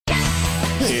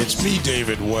Hey, it's me,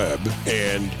 David Webb,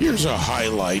 and here's a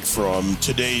highlight from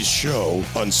today's show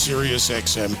on Sirius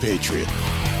XM Patriot.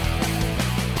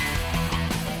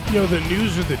 You know, the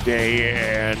news of the day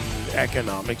and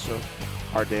economics of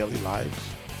our daily lives,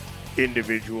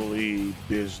 individually,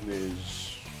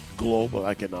 business, global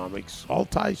economics, all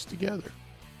ties together.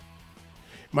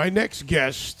 My next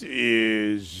guest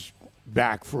is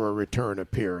back for a return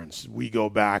appearance. We go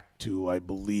back to, I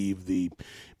believe, the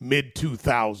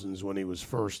mid-2000s when he was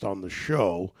first on the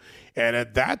show. And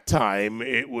at that time,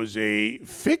 it was a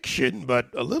fiction, but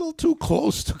a little too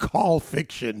close to call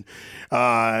fiction,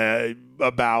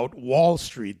 about Wall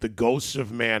Street, the Ghosts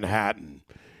of Manhattan.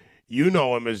 You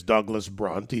know him as Douglas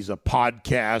Brunt. He's a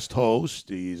podcast host.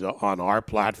 He's on our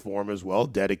platform as well,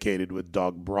 Dedicated with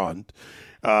Doug Brunt.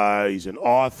 He's an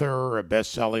author, a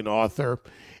best-selling author.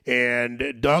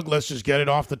 And Doug, let's just get it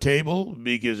off the table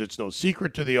because it's no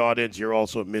secret to the audience. You're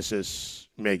also Mrs.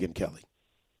 Megyn Kelly.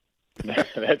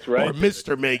 That's right. Or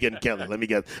Mr. Megyn Kelly. Let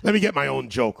me get my own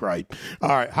joke right. All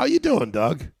right. How you doing,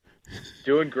 Doug?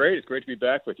 Doing great. It's great to be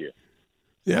back with you.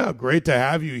 Yeah, great to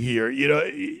have you here. You know,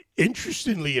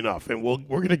 interestingly enough, and we're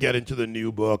going to get into the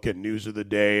new book and news of the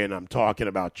day, and I'm talking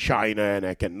about China and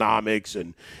economics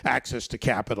and access to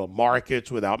capital markets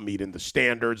without meeting the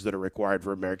standards that are required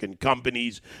for American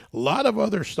companies. A lot of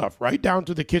other stuff, right down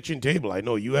to the kitchen table. I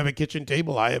know you have a kitchen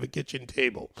table. I have a kitchen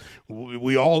table.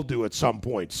 We all do at some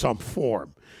point, some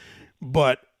form.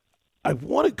 But I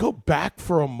want to go back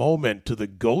for a moment to the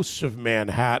Ghosts of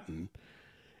Manhattan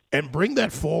and bring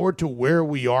that forward to where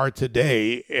we are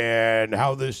today and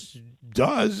how this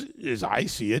does, as I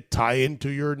see it, tie into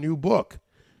your new book.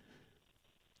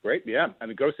 Great, yeah. I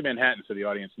mean, Ghosts of Manhattan, so the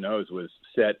audience knows, was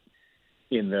set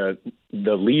in the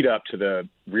lead up to the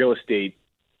real estate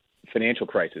financial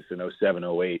crisis in 07,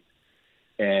 08,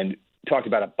 and talked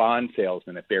about a bond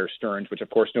salesman at Bear Stearns, which of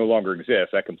course no longer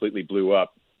exists. That completely blew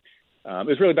up. It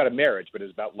was really about a marriage, but it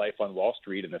was about life on Wall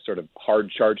Street and the sort of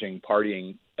hard-charging,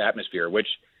 partying atmosphere, which,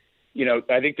 you know,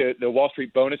 I think the Wall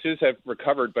Street bonuses have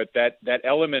recovered, but that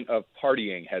element of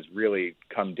partying has really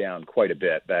come down quite a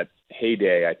bit. That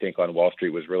heyday, I think, on Wall Street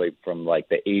was really from like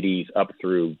the 80s up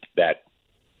through that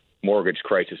mortgage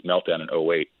crisis meltdown in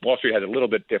 08. Wall Street has a little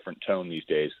bit different tone these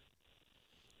days.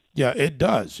 Yeah, it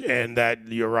does. And that,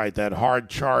 you're right, that hard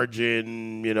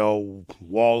charging, you know,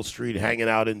 Wall Street hanging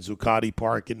out in Zuccotti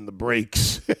Park in the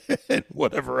breaks and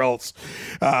whatever else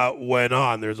went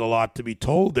on. There's a lot to be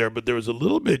told there, but there was a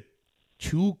little bit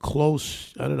too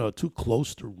close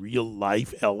to real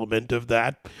life element of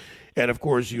that. And of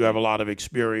course, you have a lot of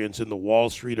experience in the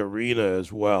Wall Street arena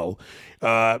as well.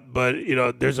 But, you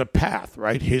know, there's a path,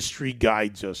 right? History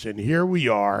guides us. And here we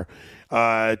are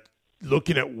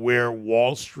looking at where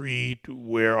Wall Street,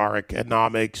 where our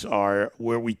economics are,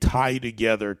 where we tie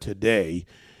together today,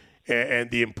 and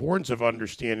the importance of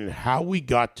understanding how we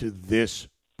got to this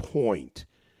point.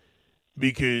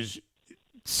 Because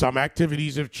some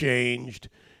activities have changed,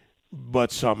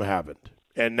 but some haven't.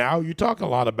 And now you talk a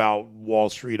lot about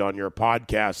Wall Street on your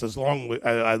podcast,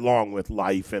 along with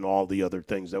life and all the other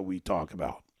things that we talk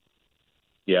about.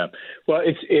 Yeah, well,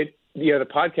 the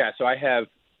podcast. So I have,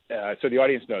 so the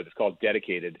audience knows it's called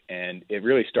Dedicated, and it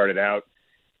really started out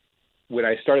when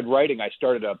I started writing. I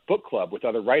started a book club with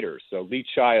other writers. So Lee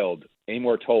Child,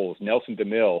 Amor Towles, Nelson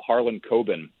DeMille, Harlan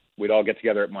Coben. We'd all get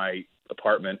together at my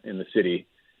apartment in the city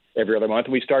every other month.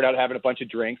 And we start out having a bunch of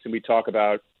drinks, and we talk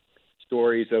about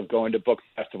stories of going to book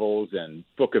festivals and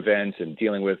book events and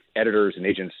dealing with editors and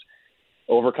agents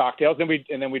over cocktails.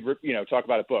 And then we'd talk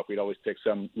about a book. We'd always pick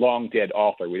some long dead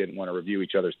author. We didn't want to review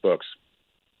each other's books.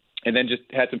 And then just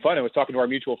had some fun. I was talking to our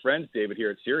mutual friends, David, here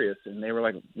at Sirius, and they were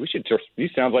like,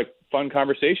 these sound like fun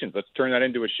conversations. Let's turn that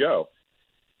into a show.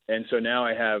 And so now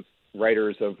I have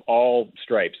writers of all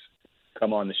stripes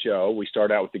come on the show. We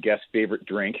start out with the guest's favorite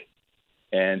drink.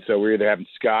 And so we're either having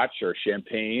scotch or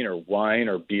champagne or wine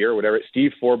or beer, whatever.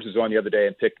 Steve Forbes was on the other day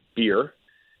and picked beer.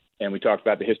 And we talked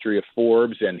about the history of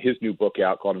Forbes and his new book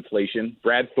out called Inflation.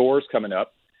 Brad Thor's coming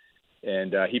up,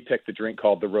 and he picked the drink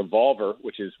called the Revolver,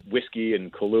 which is whiskey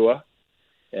and Kahlua.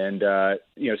 And,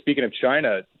 speaking of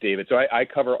China, David, so I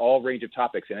cover all range of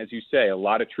topics. And as you say, a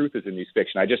lot of truth is in these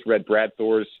fiction. I just read Brad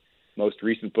Thor's most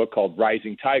recent book called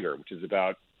Rising Tiger, which is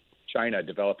about China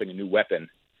developing a new weapon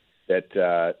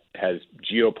that has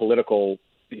geopolitical,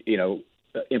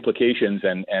 implications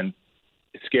and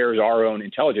scares our own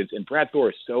intelligence. And Brad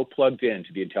Thor is so plugged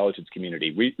into the intelligence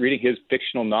community. Reading his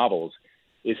fictional novels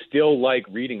is still like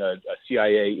reading a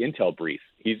CIA intel brief.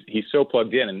 He's so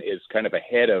plugged in and is kind of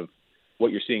ahead of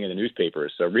what you're seeing in the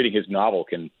newspapers. So reading his novel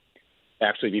can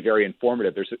actually be very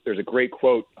informative. There's a great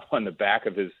quote on the back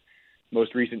of his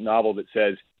most recent novel that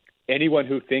says, anyone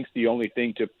who thinks the only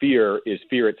thing to fear is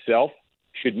fear itself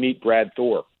should meet Brad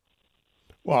Thor.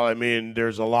 Well, I mean,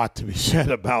 there's a lot to be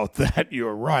said about that.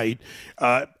 You're right.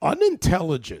 On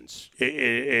intelligence,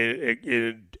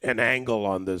 an angle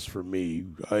on this for me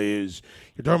is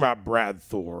you're talking about Brad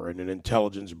Thor and an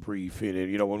intelligence briefing.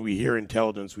 And, you know, when we hear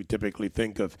intelligence, we typically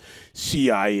think of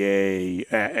CIA,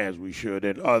 as we should,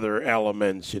 and other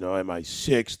elements, you know,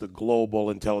 MI6, the Global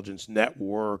Intelligence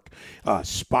Network,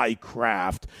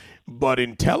 spycraft. But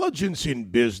intelligence in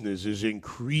business is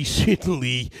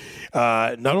increasingly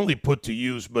not only put to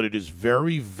use, but it is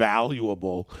very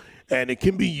valuable, and it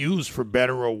can be used for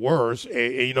better or worse.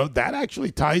 You know, that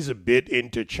actually ties a bit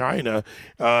into China.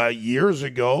 Years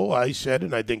ago, I said,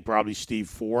 and I think probably Steve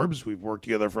Forbes, we've worked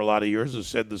together for a lot of years, has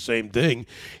said the same thing,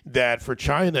 that for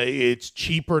China, it's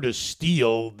cheaper to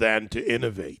steal than to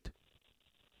innovate.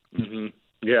 Mm-hmm.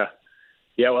 Yeah.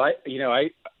 Yeah, well,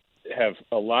 I have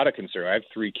a lot of concern. I have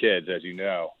 3 kids, as you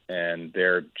know, and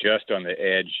they're just on the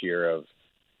edge here of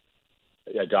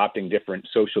adopting different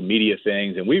social media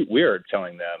things. And we are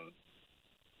telling them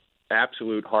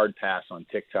absolute hard pass on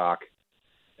TikTok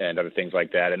and other things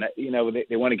like that. And, you know,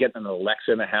 they want to get an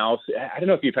Alexa in the house. I don't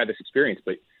know if you've had this experience,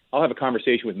 but I'll have a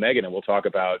conversation with Megan and we'll talk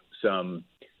about some,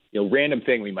 you know, random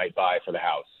thing we might buy for the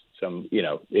house. Some, you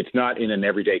know, it's not in an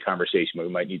everyday conversation, but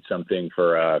we might need something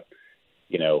for,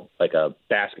 you know, like a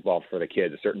basketball for the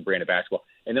kids, a certain brand of basketball.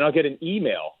 And then I'll get an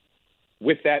email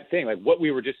with that thing. Like what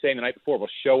we were just saying the night before will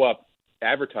show up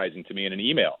advertising to me in an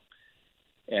email.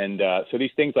 And so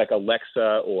these things like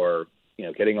Alexa or, you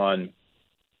know, getting on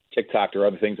TikTok or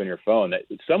other things on your phone, that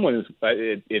someone is,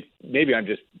 maybe I'm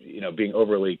just, you know, being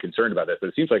overly concerned about this, but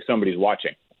it seems like somebody's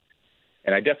watching.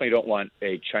 And I definitely don't want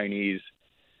a Chinese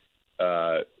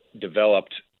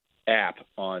developed app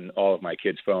on all of my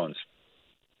kids' phones.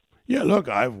 Yeah, look,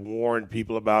 I've warned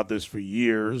people about this for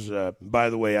years. By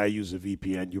the way, I use a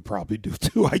VPN. You probably do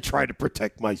too. I try to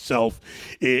protect myself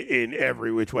in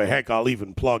every which way. Heck, I'll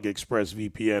even plug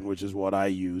ExpressVPN, which is what I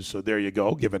use. So there you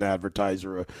go. Give an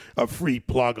advertiser a free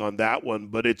plug on that one.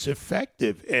 But it's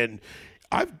effective. And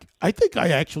I think I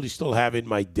actually still have in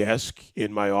my desk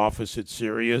in my office at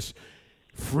Sirius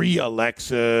free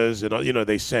Alexas. And, you know,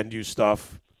 they send you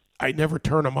stuff. I never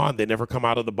turn them on. They never come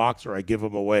out of the box or I give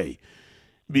them away.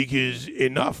 Because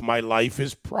my life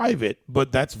is private,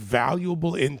 but that's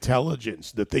valuable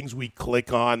intelligence, the things we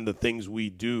click on, the things we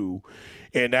do.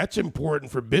 And that's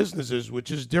important for businesses, which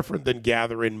is different than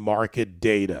gathering market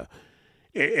data.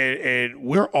 And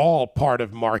we're all part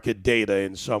of market data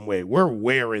in some way. We're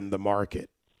wearing the market.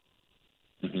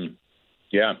 Mm-hmm.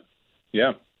 Yeah.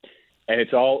 Yeah. And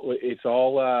it's all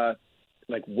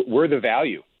like we're the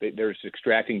value. There's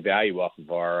extracting value off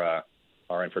of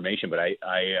our information. But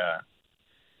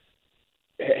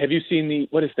have you seen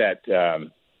what is that?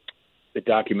 The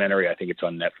documentary, I think it's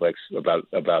on Netflix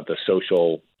about the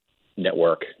social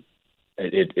network.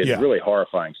 It's really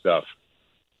horrifying stuff.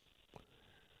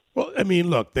 Well, I mean,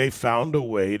 look, they found a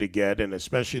way to get, and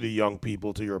especially the young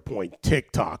people, to your point,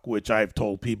 TikTok, which I've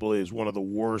told people is one of the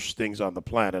worst things on the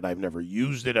planet. I've never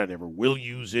used it. I never will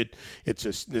use it. It's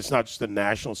not just a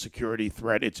national security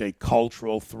threat. It's a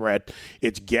cultural threat.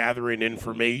 It's gathering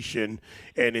information.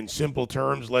 And in simple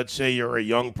terms, let's say you're a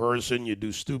young person, you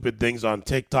do stupid things on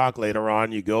TikTok. Later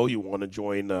on, you want to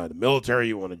join the military,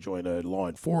 you want to join law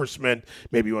enforcement.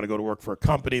 Maybe you want to go to work for a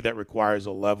company that requires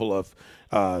a level of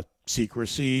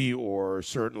secrecy or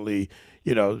certainly,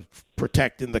 you know,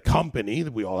 protecting the company.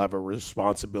 We all have a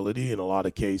responsibility in a lot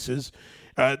of cases.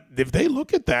 If they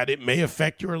look at that, it may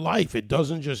affect your life. It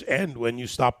doesn't just end when you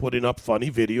stop putting up funny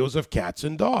videos of cats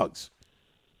and dogs.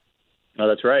 No,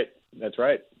 that's right. That's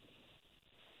right.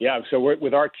 Yeah, so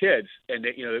with our kids, and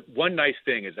you know, one nice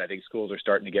thing is I think schools are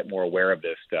starting to get more aware of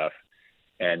this stuff,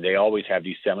 and they always have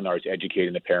these seminars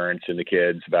educating the parents and the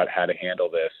kids about how to handle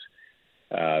this.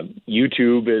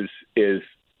 YouTube is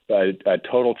a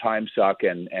total time suck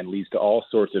and leads to all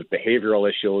sorts of behavioral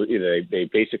issues. They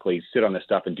basically sit on this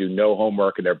stuff and do no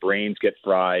homework, and their brains get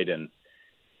fried. And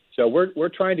so we're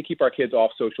trying to keep our kids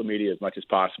off social media as much as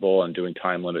possible and doing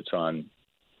time limits on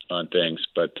things.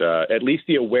 But at least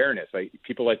the awareness, like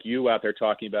people like you out there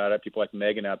talking about it, people like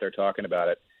Megan out there talking about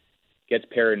it, gets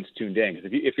parents tuned in. Because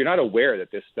if you're not aware that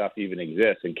this stuff even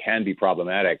exists and can be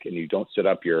problematic, and you don't set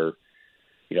up your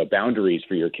boundaries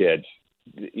for your kids,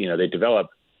 they develop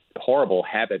horrible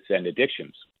habits and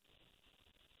addictions.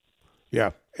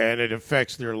 Yeah, and it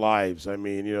affects their lives. I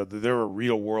mean, there are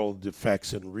real-world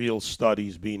effects and real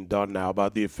studies being done now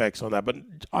about the effects on that, but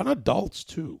on adults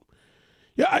too.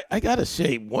 Yeah, I got to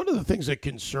say, one of the things that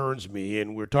concerns me,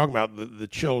 and we're talking about the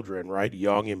children, right,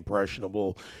 young,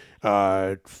 impressionable,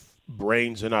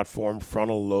 brains are not formed,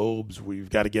 frontal lobes. We've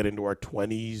got to get into our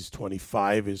 20s.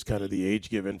 25 is kind of the age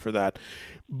given for that.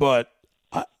 But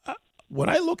when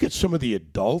I look at some of the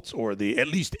adults, or at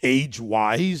least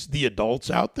age-wise, the adults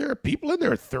out there, people in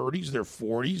their 30s, their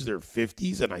 40s, their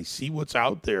 50s, and I see what's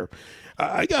out there,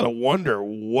 I got to wonder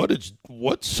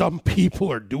what some people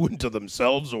are doing to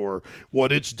themselves or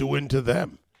what it's doing to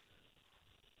them.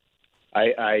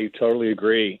 I totally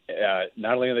agree.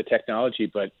 Not only on the technology,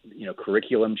 but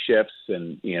curriculum shifts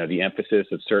and the emphasis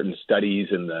of certain studies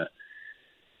in the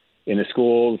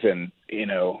schools, and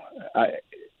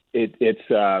it's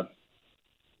not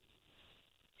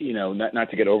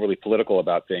to get overly political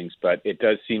about things, but it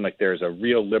does seem like there's a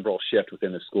real liberal shift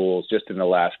within the schools just in the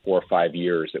last 4 or 5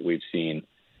 years that we've seen.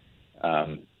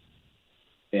 And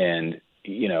in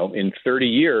 30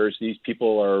 years, these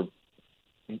people are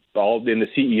all in the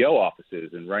CEO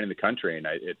offices and running the country, and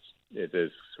it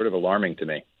is sort of alarming to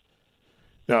me.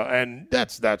 No, and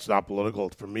that's not political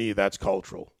for me. That's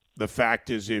cultural. The fact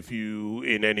is, if you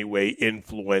in any way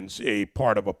influence a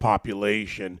part of a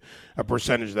population, a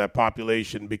percentage of that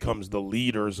population becomes the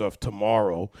leaders of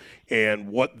tomorrow, and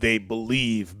what they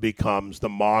believe becomes the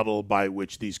model by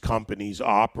which these companies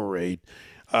operate.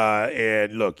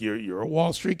 And look, you're a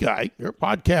Wall Street guy. You're a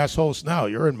podcast host now.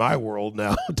 You're in my world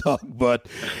now, Doug. But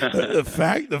the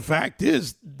fact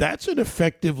is, that's an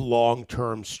effective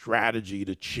long-term strategy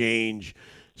to change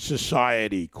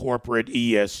society, corporate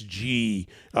ESG,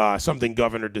 something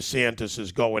Governor DeSantis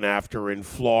is going after in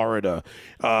Florida.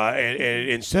 And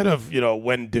instead of,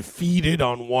 when defeated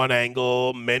on one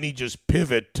angle, many just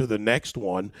pivot to the next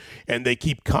one, and they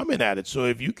keep coming at it. So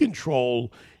if you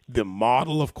control the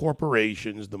model of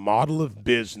corporations, the model of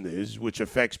business, which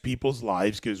affects people's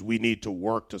lives because we need to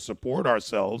work to support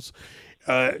ourselves,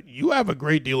 you have a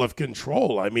great deal of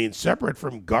control. I mean, separate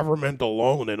from government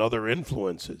alone and other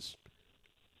influences.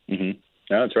 Mm-hmm.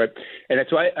 No, that's right. And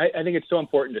that's why I think it's so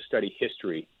important to study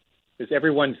history, because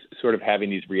everyone's sort of having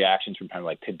these reactions from time,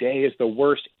 like today is the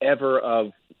worst ever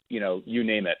of, you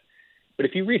name it. But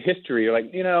if you read history, you're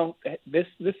like, this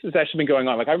has actually been going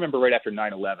on. Like I remember right after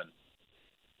 9/11,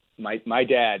 my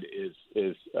dad is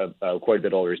quite a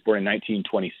bit older. He's born in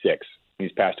 1926.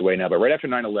 He's passed away now. But right after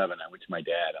 9/11, I went to my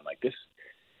dad. I'm like, this,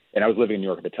 and I was living in New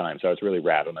York at the time, so I was really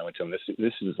rattled. And I went to him,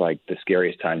 this is like the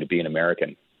scariest time to be an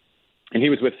American. And he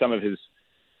was with some of his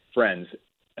friends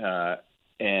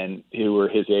and who were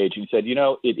his age. He said,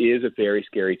 it is a very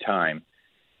scary time.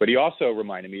 But he also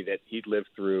reminded me that he'd lived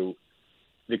through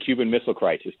the Cuban Missile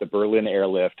Crisis, the Berlin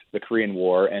Airlift, the Korean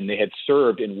War, and they had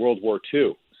served in World War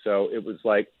II. So it was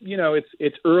like,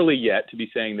 it's early yet to be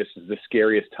saying this is the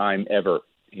scariest time ever,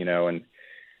 and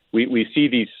we see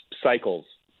these cycles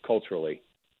culturally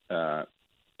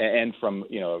and from,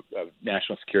 a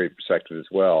national security perspective as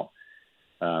well.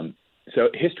 So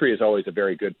history is always a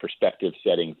very good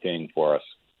perspective-setting thing for us.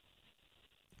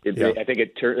 I think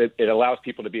it allows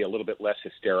people to be a little bit less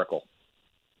hysterical.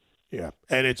 Yeah,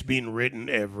 and it's being written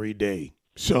every day.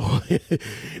 So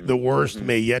the worst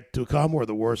may yet to come, or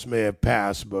the worst may have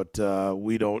passed, but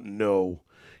we don't know.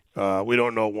 We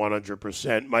don't know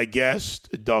 100%. My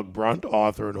guest, Doug Brunt,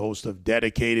 author and host of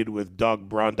Dedicated with Doug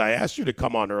Brunt. I asked you to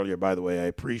come on earlier, by the way. I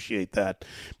appreciate that,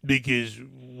 because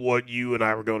what you and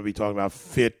I were going to be talking about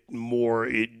fit more,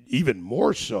 even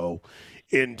more so,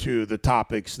 into the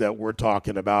topics that we're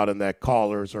talking about and that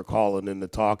callers are calling in to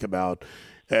talk about.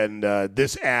 And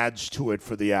this adds to it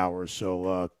for the hour.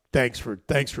 So thanks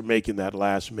for making that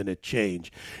last minute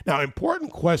change. Now,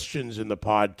 important questions in the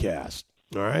podcast.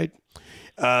 All right.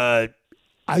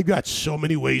 I've got so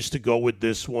many ways to go with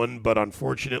this one, but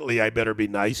unfortunately I better be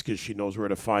nice because she knows where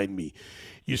to find me.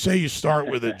 You say you start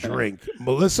with a drink.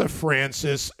 Melissa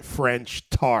Francis French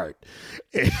Tart.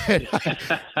 And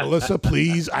Melissa,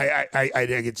 please, I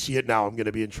can see it now. I'm going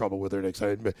to be in trouble with her next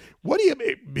time. What do you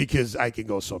mean? Because I can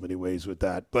go so many ways with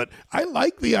that. But I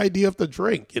like the idea of the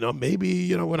drink.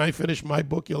 Maybe, when I finish my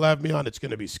book, you'll have me on. It's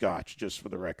going to be Scotch, just for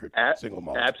the record. Single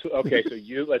malt. Absolutely. Okay,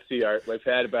 so let's see. We've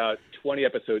had about 20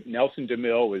 episodes. Nelson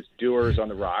DeMille was Dewar's on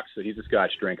the Rocks, so he's a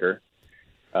Scotch drinker.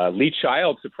 Lee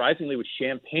Child, surprisingly, was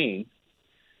champagne.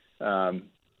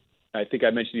 I think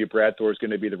I mentioned to you Brad Thor is going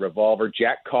to be the Revolver.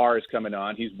 Jack Carr is coming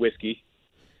on. He's whiskey.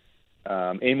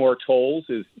 Amor Tolls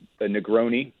is a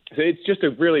Negroni. So it's just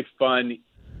a really fun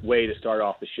way to start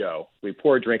off the show. We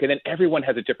pour a drink, and then everyone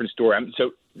has a different story.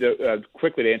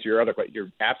 Quickly to answer your other question,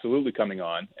 you're absolutely coming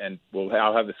on, and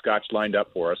I'll have the Scotch lined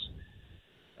up for us.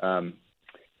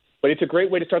 But it's a great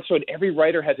way to start the show. And every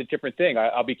writer has a different thing.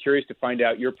 I'll be curious to find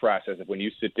out your process of when you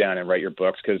sit down and write your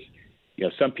books, because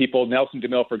some people, Nelson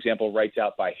DeMille, for example, writes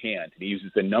out by hand. And he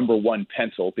uses the number 1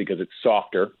 pencil because it's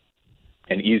softer.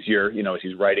 and easier, as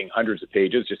he's writing hundreds of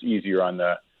pages, just easier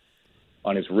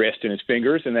on his wrist and his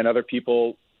fingers. And then other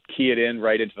people key it in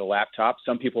right into the laptop.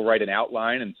 Some people write an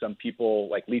outline, and some people,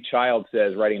 like Lee Child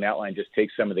says, writing an outline just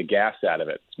takes some of the gas out of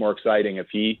it. It's more exciting if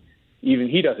he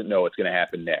doesn't know what's going to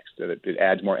happen next. It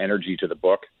adds more energy to the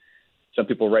book. Some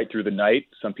people write through the night.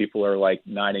 Some people are like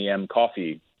 9 a.m.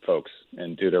 coffee folks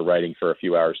and do their writing for a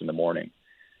few hours in the morning.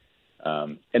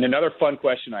 And another fun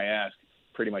question I ask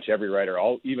pretty much every writer,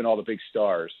 even all the big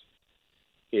stars,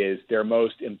 is their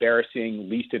most embarrassing,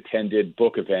 least attended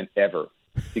book event ever.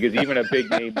 Because even a big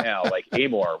name now, like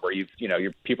Amor, where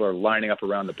your people are lining up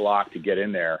around the block to get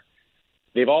in there,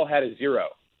 they've all had a zero,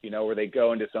 where they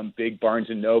go into some big Barnes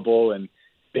and Noble and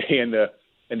they and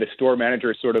the store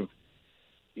manager is sort of,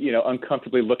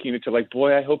 uncomfortably looking into like,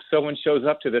 boy, I hope someone shows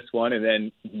up to this one. And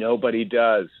then nobody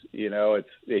does,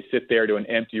 they sit there to an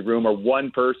empty room, or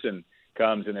one person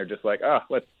comes and they're just like,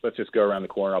 let's just go around the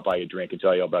corner. I'll buy you a drink and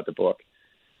tell you all about the book.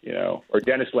 Or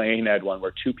Dennis Lane had one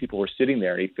where two people were sitting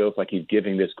there and he feels like he's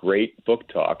giving this great book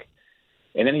talk.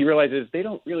 And then he realizes they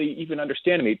don't really even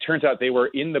understand him. It turns out they were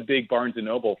in the big Barnes &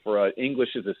 Noble for an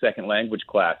English as a second language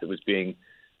class that was being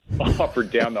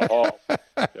offered down the hall.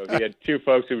 So he had two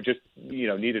folks who just,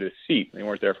 needed a seat. They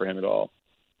weren't there for him at all.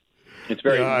 It's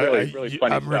really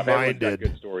funny I'm stuff. Reminded. Everyone's got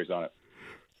good stories on it.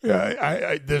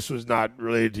 Yeah, this was not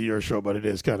related to your show, but it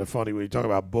is kind of funny when you talk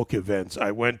about book events.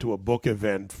 I went to a book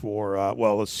event for, a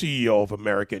CEO of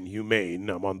American Humane.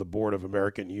 I'm on the board of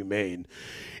American Humane.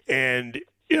 And,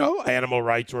 animal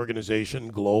rights organization,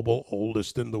 global,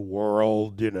 oldest in the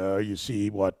world. You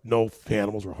see no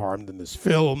animals were harmed in this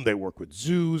film. They work with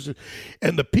zoos.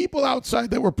 And the people outside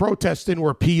that were protesting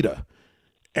were PETA.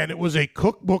 And it was a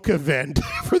cookbook event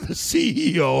for the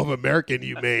CEO of American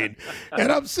Humane.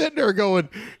 And I'm sitting there going,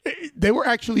 they were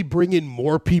actually bringing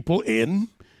more people in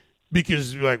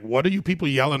because, what are you people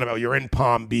yelling about? You're in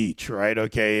Palm Beach, right?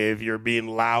 Okay, if you're being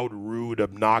loud, rude,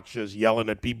 obnoxious, yelling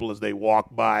at people as they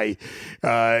walk by,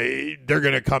 they're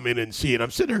going to come in and see it.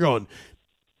 I'm sitting there going,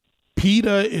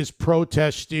 PETA is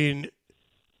protesting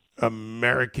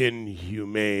American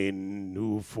Humane,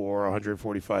 who for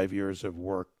 145 years have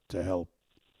worked to help.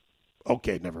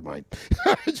 Okay, never mind.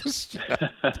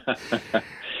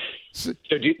 So,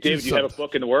 David, do you have a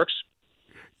book in the works?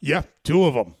 Yeah, 2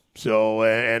 of them. So,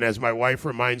 and as my wife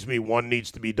reminds me, one needs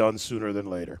to be done sooner than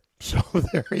later. So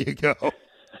there you go.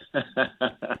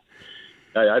 I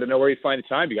don't know where you find the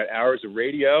time. You got hours of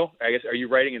radio. I guess, are you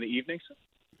writing in the evenings?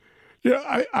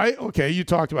 Yeah, okay, you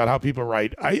talked about how people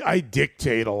write. I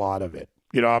dictate a lot of it.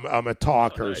 I'm a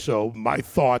talker, Right. So my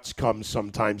thoughts come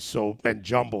sometimes and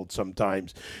jumbled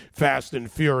sometimes, fast and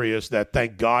furious, that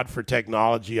thank God for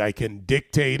technology. I can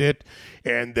dictate it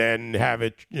and then have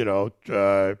it,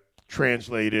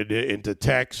 translated into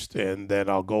text, and then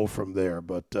I'll go from there.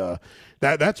 But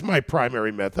that's my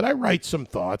primary method. I write some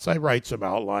thoughts. I write some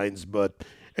outlines, but,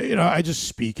 I just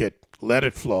speak it, let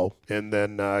it flow, and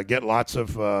then get lots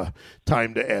of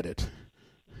time to edit.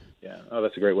 Yeah. Oh,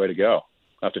 that's a great way to go.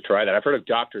 I'll have to try that. I've heard of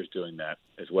doctors doing that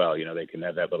as well. They can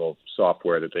have that little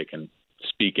software that they can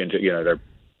speak into, they've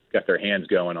got their hands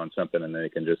going on something and they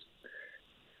can just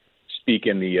speak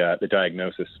in the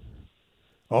diagnosis.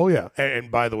 Oh, yeah.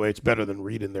 And by the way, it's better than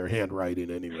reading their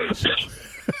handwriting anyway.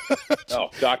 So.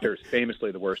 Doctors,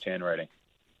 famously the worst handwriting.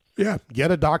 Yeah,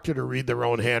 get a doctor to read their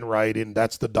own handwriting.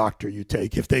 That's the doctor you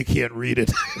take. If they can't read it,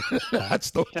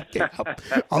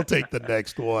 I'll take the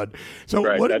next one. So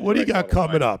right, what do you got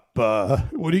coming up?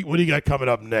 What do you got coming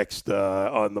up next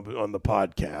on the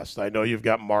podcast? I know you've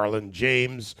got Marlon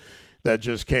James that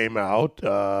just came out.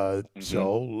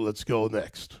 So let's go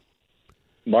next.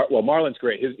 Marlon's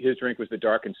great. His drink was The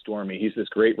Dark and Stormy. He's this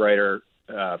great writer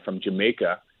from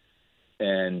Jamaica,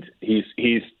 and he's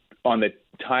on the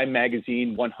Time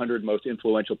Magazine 100 most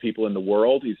influential people in the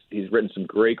world. He's written some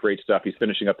great stuff. He's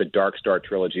finishing up the Dark Star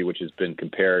trilogy, which has been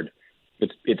compared.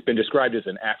 It's been described as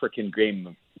an African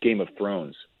Game of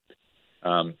Thrones.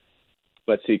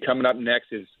 Let's see. Coming up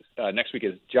next week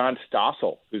is John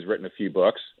Stossel, who's written a few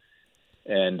books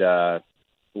and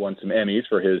won some Emmys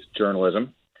for his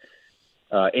journalism.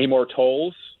 Amor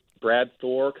Towles, Brad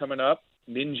Thor coming up.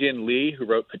 Min Jin Lee, who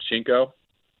wrote Pachinko.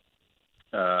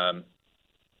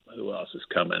 Who else is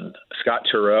coming? Scott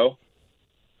Turow,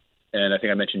 and I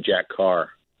think I mentioned Jack Carr.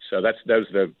 So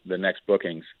those are the next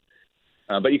bookings.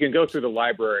 But you can go through the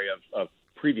library of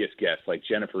previous guests, like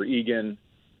Jennifer Egan,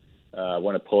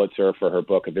 won a Pulitzer for her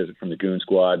book A Visit from the Goon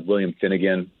Squad. William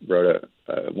Finnegan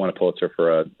won a Pulitzer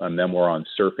for a memoir on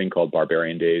surfing called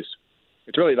Barbarian Days.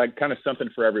 It's really like kind of something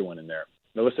for everyone in there.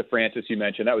 Melissa Francis, you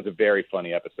mentioned, that was a very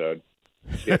funny episode.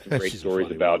 She had some great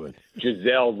stories about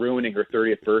Giselle ruining her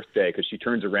 30th birthday because she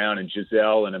turns around and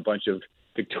Giselle and a bunch of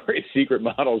Victoria's Secret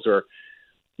models are,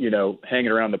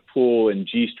 hanging around the pool in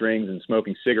G-strings and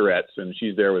smoking cigarettes, and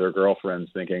she's there with her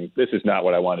girlfriends thinking, this is not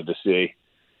what I wanted to see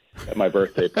at my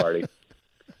birthday party.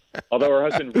 Although her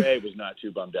husband, Ray, was not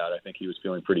too bummed out. I think he was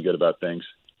feeling pretty good about things.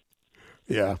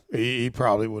 Yeah, he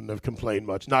probably wouldn't have complained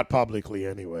much. Not publicly,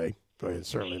 anyway. I mean,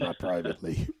 certainly not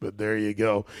privately. But there you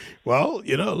go. Well,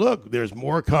 look, there's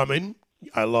more coming.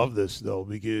 I love this, though,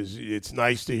 because it's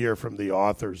nice to hear from the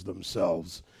authors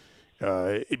themselves.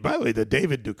 By the way, the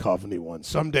David Duchovny one,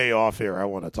 someday off air, I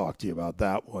want to talk to you about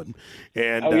that one.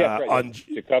 And right.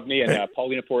 Duchovny and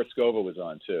Paulina Porizkova was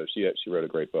on, too. She wrote a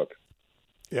great book.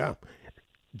 Yeah.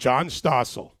 John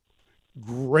Stossel,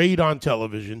 great on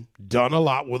television, done a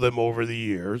lot with him over the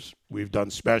years. We've done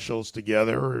specials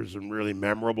together, some really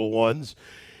memorable ones.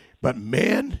 But,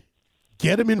 man,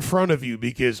 get him in front of you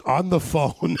because on the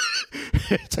phone,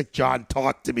 it's like, John,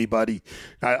 talk to me, buddy.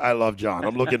 I love John.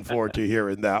 I'm looking forward to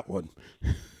hearing that one.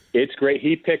 It's great.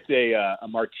 He picked a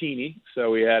martini, so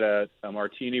we had a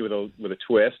martini with a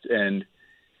twist. And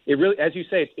it really, as you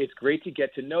say, it's great to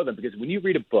get to know them because when you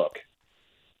read a book,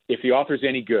 if the author's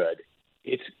any good,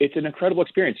 it's an incredible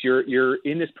experience. You're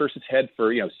in this person's head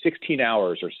for 16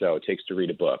 hours or so it takes to read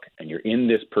a book, and you're in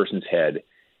this person's head.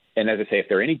 And as I say, if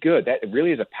they're any good, that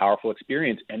really is a powerful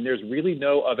experience. And there's really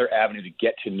no other avenue to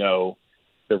get to know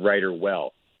the writer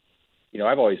well.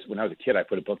 I've always, when I was a kid, I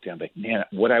put a book down, like, man,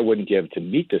 what I wouldn't give to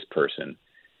meet this person.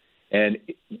 And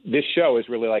this show is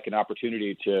really like an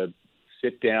opportunity to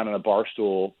sit down on a bar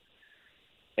stool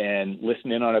and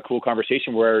listen in on a cool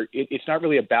conversation where it's not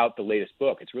really about the latest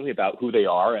book. It's really about who they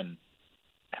are and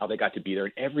how they got to be there.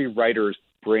 And every writer's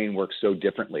brain works so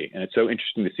differently. And it's so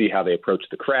interesting to see how they approach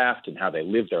the craft and how they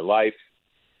live their life.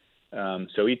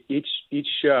 So each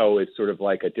show is sort of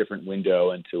like a different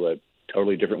window into a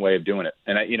totally different way of doing it.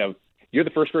 And you're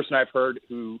the first person I've heard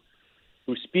who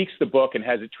speaks the book and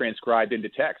has it transcribed into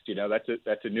text.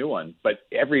 That's a new one. But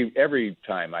every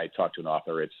time I talk to an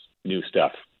author, it's new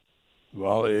stuff.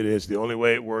 Well, it is the only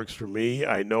way it works for me.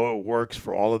 I know it works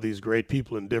for all of these great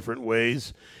people in different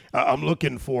ways. I'm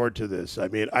looking forward to this. I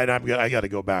mean, I got to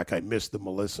go back. I missed the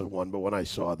Melissa one, but when I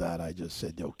saw that, I just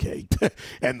said, okay.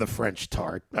 And the French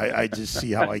tart. I just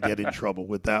see how I get in trouble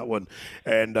with that one.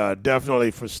 And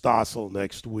definitely for Stossel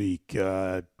next week.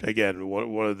 Again,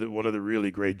 one of the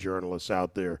really great journalists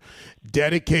out there.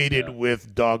 Dedicated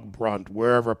with Doug Brunt,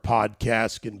 wherever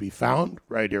podcasts can be found,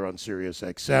 right here on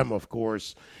SiriusXM, of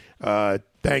course.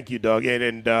 Thank you, Doug.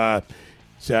 And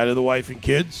say to the wife and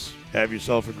kids. Have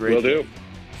yourself a great day. Will do.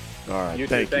 All right. You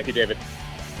too. Thank you, David.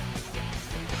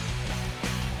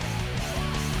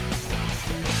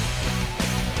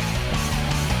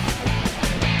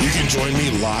 You can join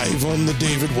me live on The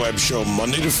David Webb Show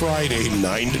Monday to Friday,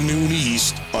 9 to noon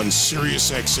East on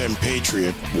SiriusXM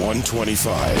Patriot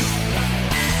 125.